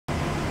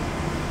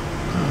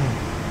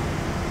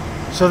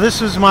So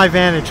this was my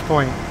vantage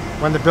point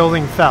when the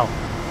building fell.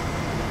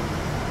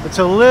 It's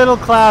a little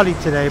cloudy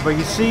today, but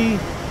you see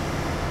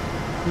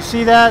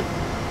that?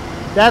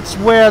 That's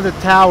where the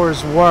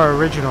towers were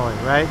originally,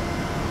 right?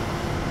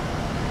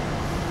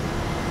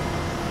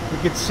 You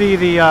could see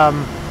the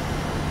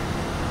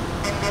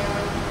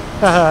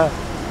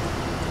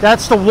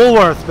that's the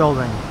Woolworth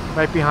building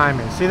right behind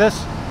me. See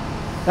this?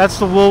 That's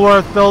the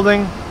Woolworth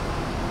building.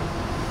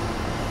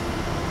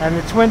 And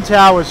the Twin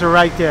Towers are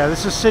right there.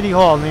 This is City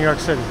Hall, New York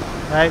City,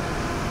 right?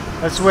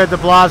 That's where de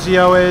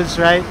Blasio is,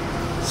 right?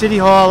 City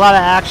Hall, a lot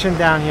of action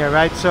down here,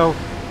 right? So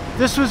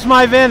this was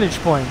my vantage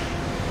point,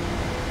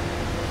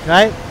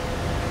 right?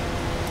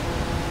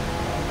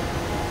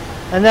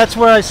 And that's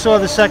where I saw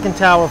the second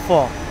tower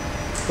fall.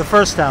 The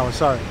first tower,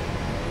 sorry.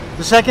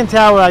 The second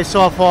tower I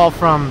saw fall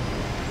from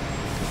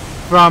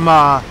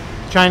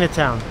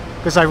Chinatown,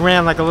 because I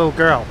ran like a little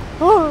girl.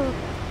 Woo!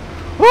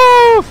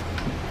 Woo!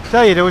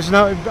 Tell you, there was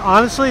no,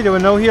 honestly, there were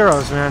no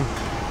heroes, man.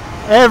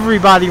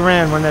 Everybody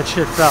ran when that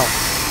shit fell.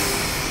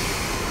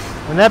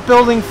 When that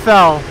building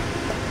fell,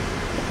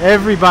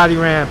 everybody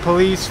ran.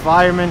 Police,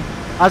 firemen.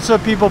 I saw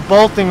people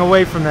bolting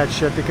away from that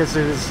shit because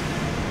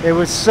it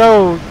was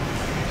so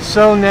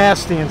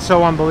nasty and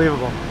so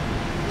unbelievable.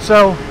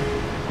 So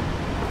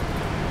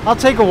I'll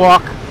take a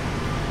walk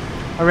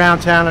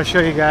around town. I'll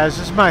show you guys.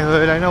 This is my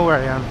hood. I know where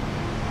I am.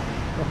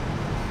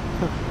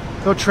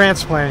 No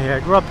transplant here. I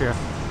grew up here.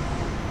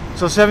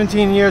 So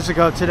 17 years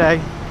ago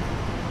today,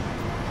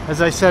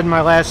 as I said in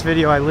my last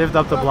video, I lived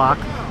up the block.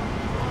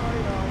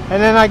 And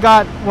then I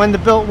got, when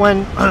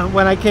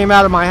I came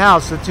out of my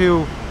house, the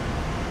two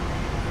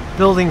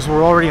buildings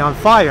were already on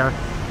fire.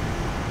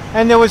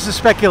 And there was the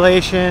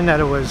speculation that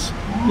it was,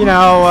 you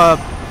know, a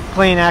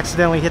plane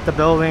accidentally hit the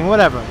building,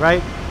 whatever,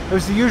 right? It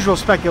was the usual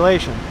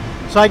speculation.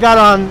 So I got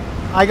on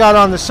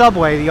the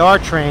subway, the R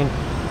train,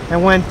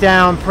 and went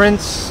down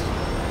Prince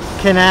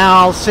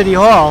Canal, City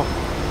Hall,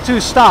 2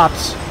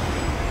 stops,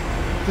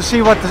 to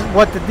see what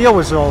the deal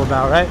was all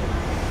about, right?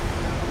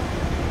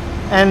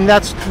 And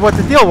that's what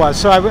the deal was.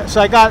 So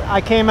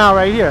I came out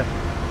right here,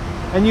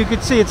 and you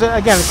could see it's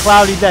again a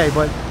cloudy day,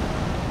 but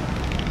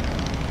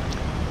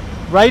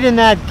right in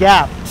that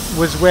gap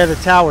was where the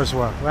towers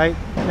were. Right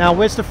now,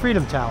 where's the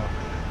Freedom Tower?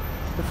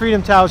 The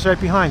Freedom Tower is right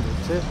behind it.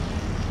 See it?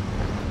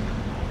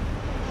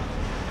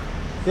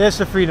 There's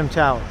the Freedom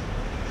Tower.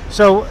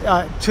 So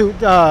to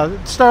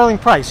Sterling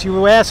Price, you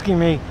were asking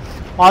me,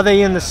 are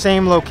they in the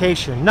same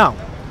location? No.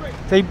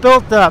 They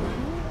built the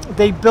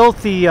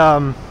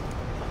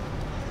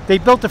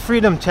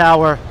Freedom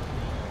Tower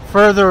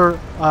further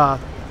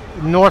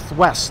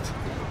northwest,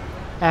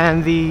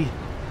 and the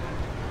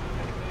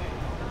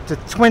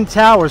Twin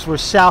Towers were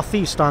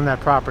southeast on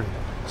that property.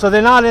 So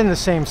they're not in the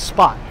same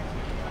spot.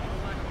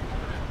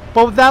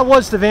 But that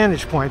was the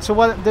vantage point. So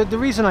what the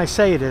reason I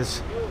say it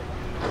is,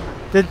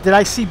 did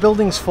I see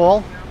buildings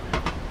fall?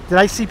 Did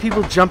I see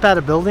people jump out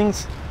of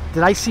buildings?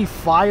 Did I see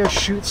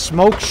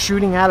smoke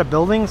shooting out of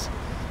buildings?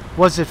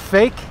 Was it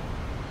fake?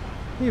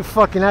 You're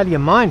fucking out of your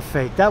mind,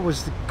 fake. That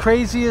was the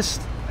craziest.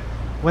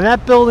 When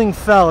that building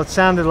fell, it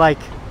sounded like,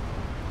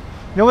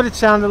 you know what it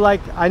sounded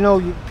like? I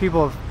know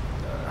people have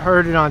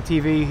heard it on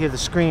TV, you hear the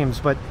screams,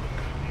 but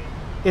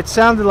it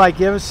sounded like,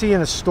 you ever see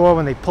in a store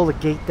when they pull a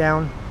gate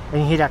down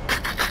and you hear that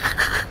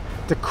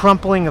the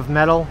crumpling of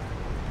metal?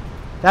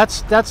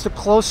 That's the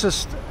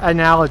closest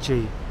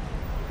analogy,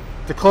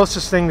 the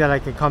closest thing that I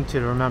could come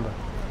to remember.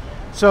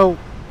 So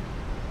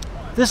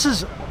this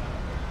is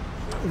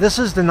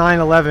the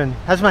 9/11.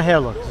 How's my hair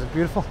look? Is it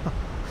beautiful?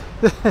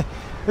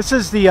 This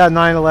is the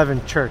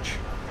 9/11 church,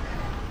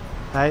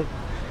 right?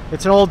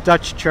 It's an old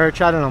Dutch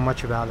church. I don't know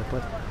much about it,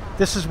 but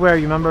this is where,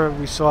 you remember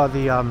we saw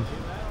the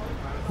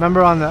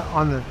remember on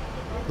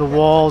the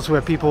walls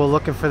where people were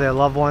looking for their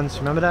loved ones.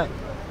 Remember that?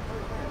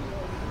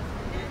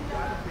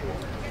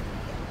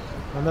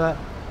 Remember that?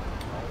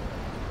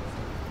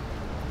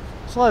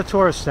 There's a lot of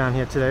tourists down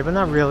here today, but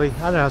not really.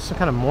 I don't know, some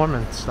kind of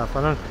Mormon stuff.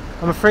 I'm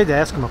afraid to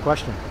ask them a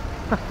question.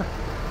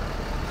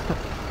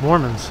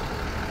 Mormons.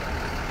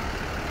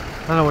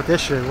 I don't know what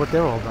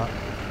they're all about.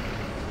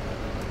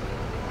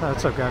 Oh,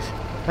 what's up, guys?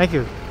 Thank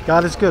you.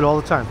 God is good all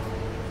the time.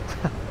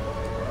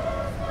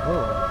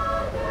 Oh.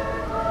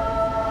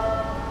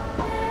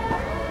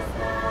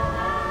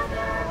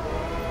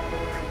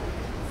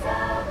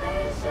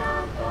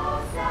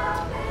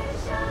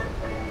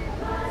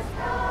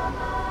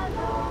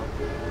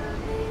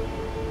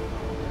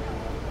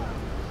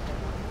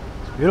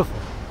 It's beautiful.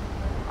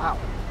 Wow.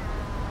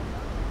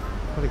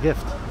 What a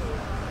gift.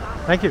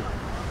 Thank you.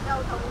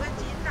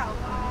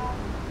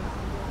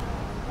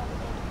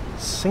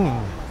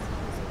 Singing.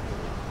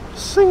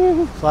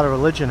 Singing. There's a lot of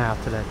religion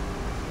out today.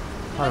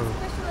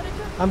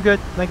 I'm good.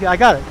 Thank you. I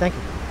got it. Thank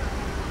you.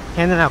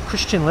 Handing out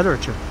Christian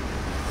literature.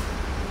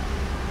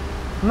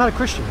 I'm not a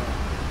Christian.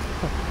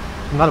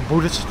 I'm not a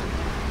Buddhist.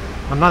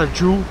 I'm not a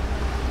Jew.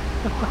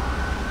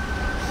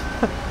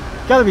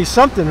 Gotta be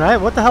something, right?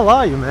 What the hell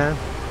are you, man?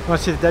 You want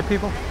to see the dead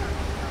people?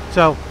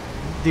 So,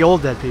 the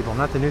old dead people,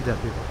 not the new dead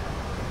people.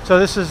 So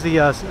this is the,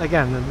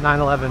 again, the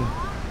 9/11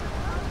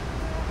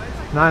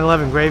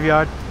 9/11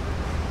 graveyard,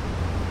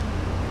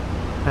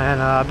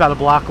 and about a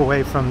block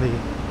away from the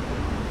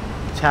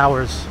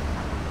towers.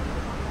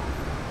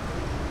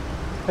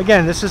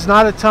 Again, this is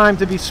not a time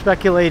to be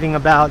speculating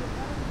about,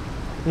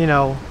 you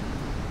know,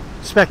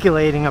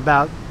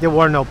 there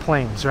were no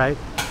planes, right?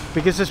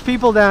 Because there's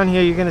people down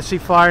here. You're going to see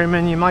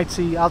firemen. You might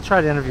see, I'll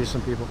try to interview some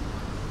people,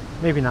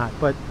 maybe not,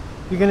 but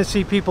you're going to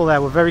see people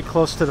that were very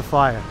close to the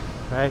fire,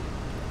 right?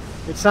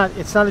 It's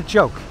not a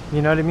joke.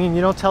 You know what I mean?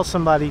 You don't tell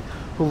somebody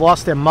who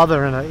lost their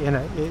mother in a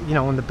you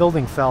know, when the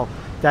building fell,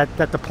 that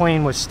the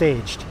plane was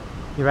staged.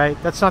 You're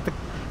right? That's not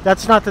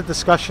the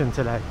discussion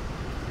today.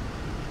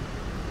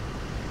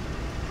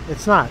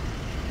 It's not.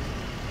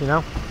 You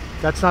know,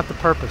 that's not the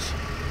purpose.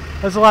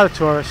 There's a lot of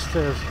tourists.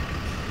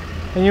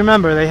 And you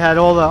remember they had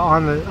all the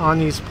on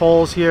these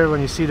poles here.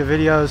 When you see the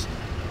videos,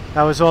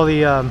 that was all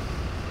the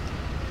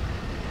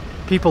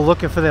people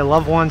looking for their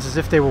loved ones, as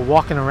if they were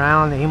walking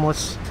around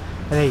aimless,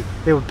 and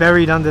they were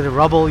buried under the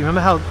rubble. You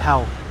remember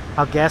how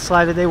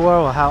gaslighted they were,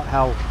 or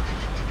how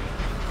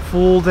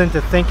fooled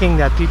into thinking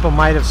that people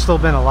might have still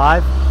been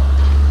alive.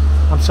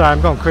 I'm sorry, I'm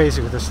going crazy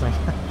with this thing.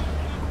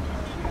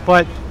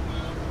 But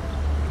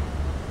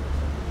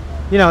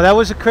you know, that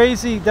was a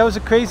crazy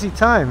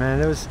time,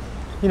 man. It was,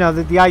 you know,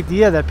 the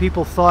idea that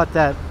people thought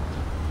that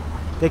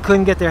they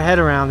couldn't get their head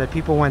around, that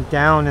people went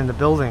down in the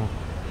building,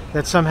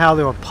 that somehow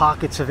there were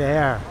pockets of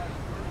air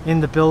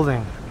in the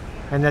building,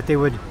 and that they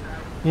would,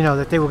 you know,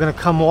 that they were going to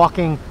come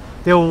walking.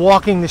 They were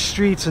walking the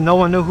streets and no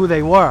one knew who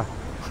they were.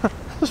 It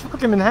was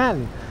fucking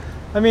Manhattan.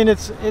 I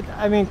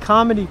mean,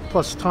 comedy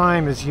plus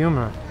time is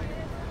humor,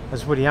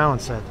 as Woody Allen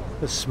said.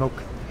 The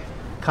smoke,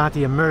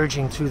 Conte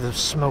emerging through the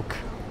smoke.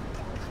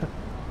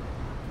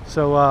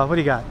 So, what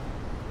do you got?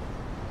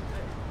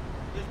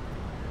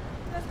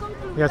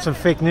 You got some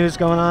fake news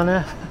going on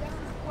there?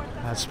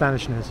 That's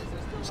Spanish news.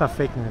 It's not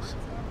fake news.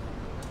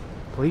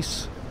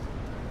 Police.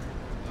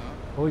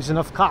 Always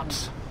enough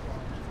cops.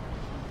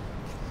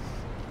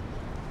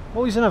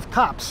 Always enough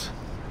cops.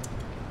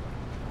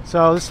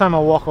 So this time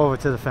I'll walk over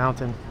to the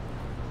fountain.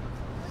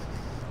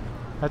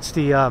 That's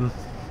the,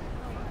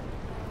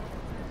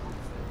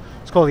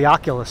 it's called the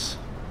Oculus.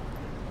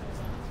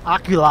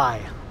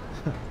 Oculi.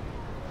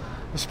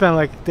 They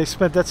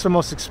spent, that's the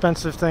most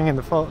expensive thing in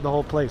the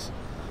whole place.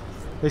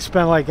 They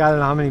spent like, I don't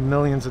know how many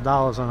millions of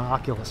dollars on an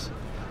Oculus.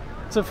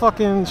 It's a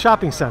fucking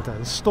shopping center,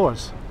 it's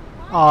stores.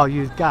 Oh,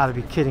 you gotta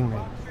be kidding me.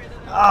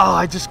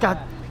 Oh,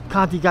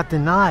 Conte got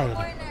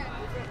denied.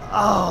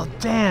 Oh,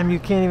 damn, you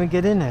can't even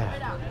get in there.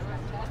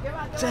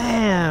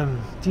 Damn,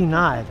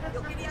 denied.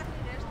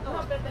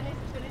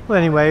 Well,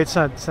 anyway, it's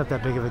not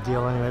that big of a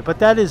deal anyway. But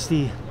that is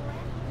the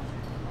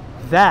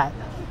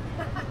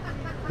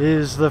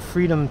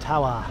Freedom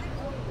Tower.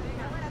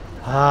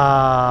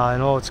 Ah,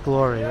 in all its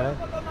glory, right?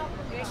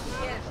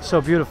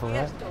 So beautiful,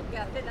 right?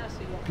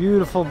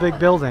 Beautiful big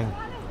building.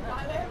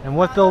 And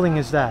what building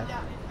is that?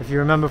 If you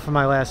remember from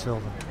my last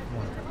building.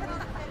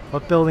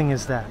 What building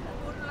is that?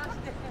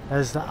 That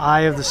is the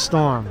eye of the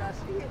storm.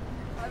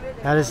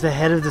 That is the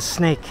head of the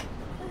snake.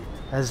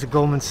 That is the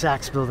Goldman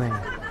Sachs building.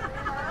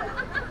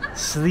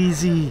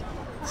 Sleazy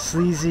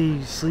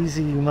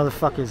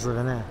motherfuckers live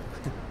in there.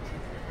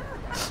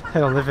 They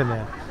don't live in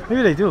there.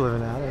 Maybe they do live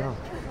in there, I don't know.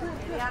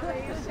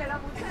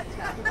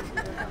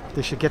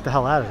 They should get the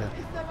hell out of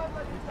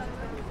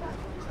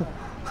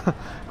there.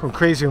 Going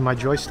crazy with my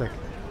joystick.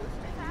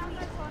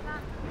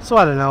 So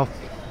I don't know.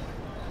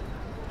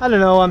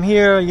 I'm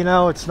here, you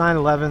know, it's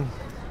 9/11.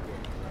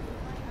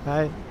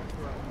 Right?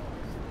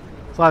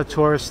 There's a lot of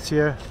tourists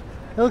here.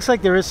 It looks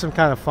like there is some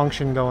kind of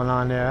function going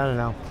on there. I don't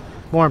know.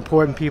 More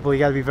important people, you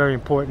got to be very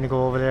important to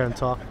go over there and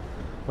talk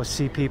or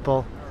see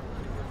people.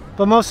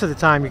 But most of the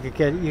time, you could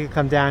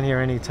come down here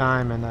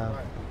anytime and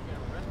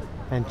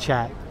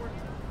chat.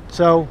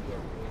 So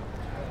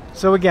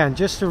again,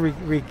 just to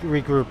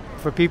regroup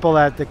for people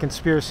the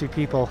conspiracy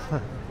people.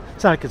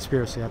 It's not a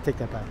conspiracy. I'll take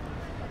that back.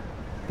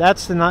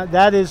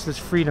 That is this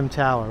Freedom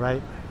Tower,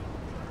 right?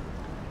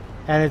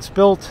 And it's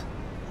built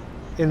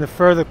in the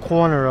further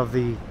corner of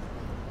the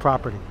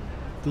property.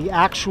 The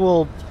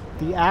actual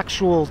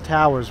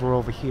towers were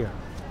over here,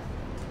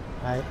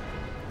 right?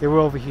 They were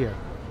over here,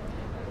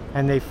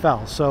 and they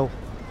fell. So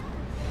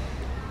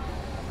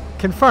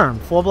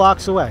confirmed, 4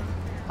 blocks away.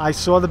 I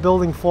saw the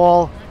building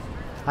fall.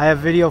 I have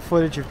video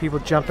footage of people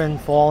jumping,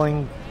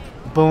 falling,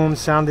 boom,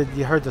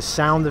 you heard the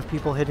sound of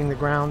people hitting the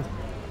ground.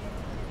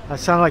 That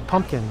sounded like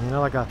pumpkin, you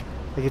know, like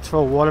you throw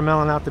a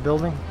watermelon out the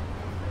building.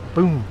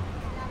 Boom.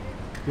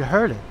 You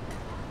heard it.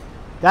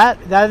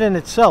 That in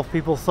itself,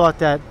 people thought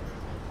that,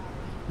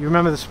 you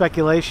remember the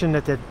speculation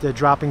that they're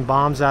dropping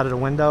bombs out of the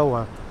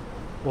window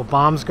or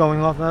bombs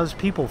going off. Those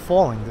people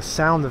falling, the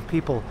sound of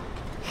people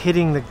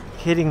hitting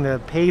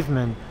the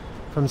pavement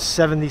from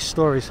 70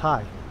 stories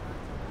high.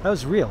 That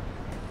was real.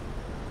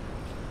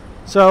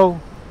 So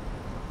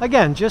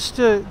again, just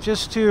to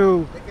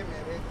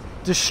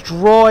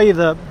destroy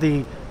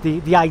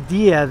the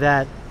idea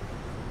that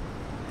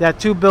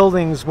 2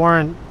 buildings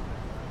weren't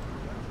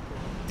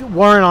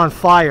on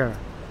fire,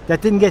 that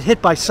didn't get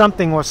hit by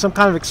something or some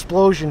kind of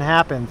explosion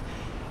happened,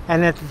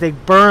 and that they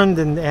burned,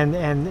 and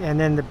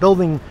then the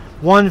building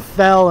one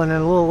fell, and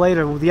then a little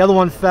later the other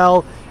one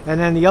fell, and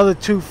then the other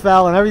two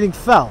fell, and everything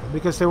fell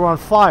because they were on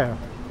fire.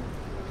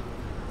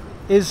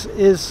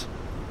 Is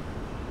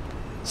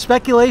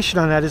speculation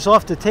on that is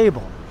off the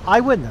table.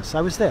 Eyewitness,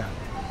 I was there.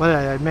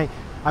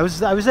 I was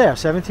there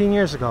 17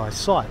 years ago. I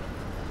saw it.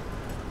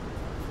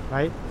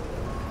 Right?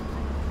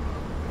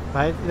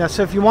 Right? Now,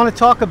 so if you want to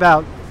talk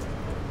about,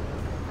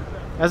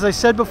 as I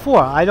said before,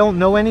 I don't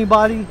know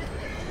anybody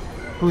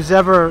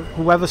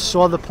whoever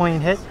saw the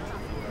plane hit.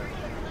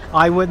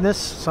 Eyewitness,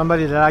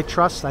 somebody that I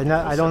trust. I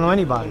don't know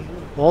anybody.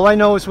 All I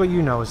know is what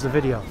you know, is the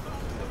video.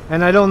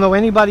 And I don't know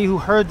anybody who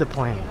heard the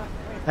plane.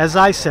 As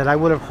I said, I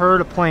would have heard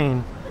a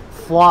plane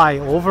fly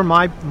over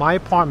my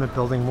apartment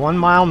building 1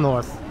 mile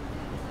north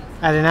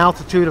at an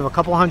altitude of a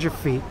couple hundred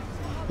feet.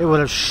 It would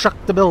have shook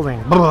the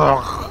building.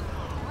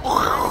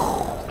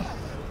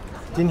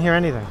 Didn't hear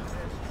anything.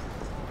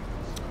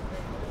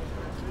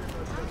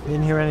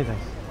 Didn't hear anything.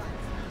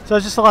 So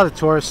there's just a lot of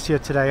tourists here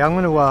today. I'm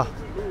going to,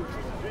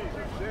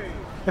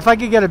 if I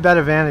could get a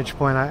better vantage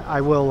point,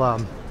 I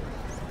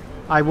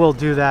will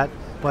do that.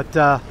 But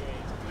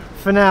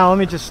for now, let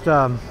me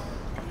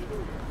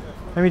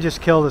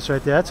just kill this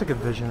right there. That's a good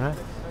vision, right?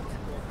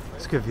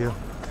 It's a good view.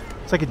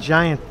 It's like a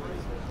giant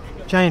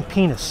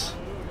penis.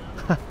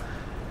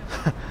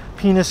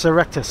 Penis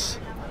erectus.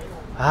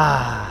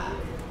 Ah.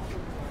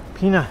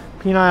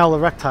 Penile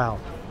erectile.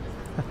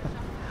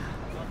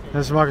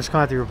 This is Marcus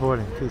Conte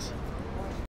reporting. Peace.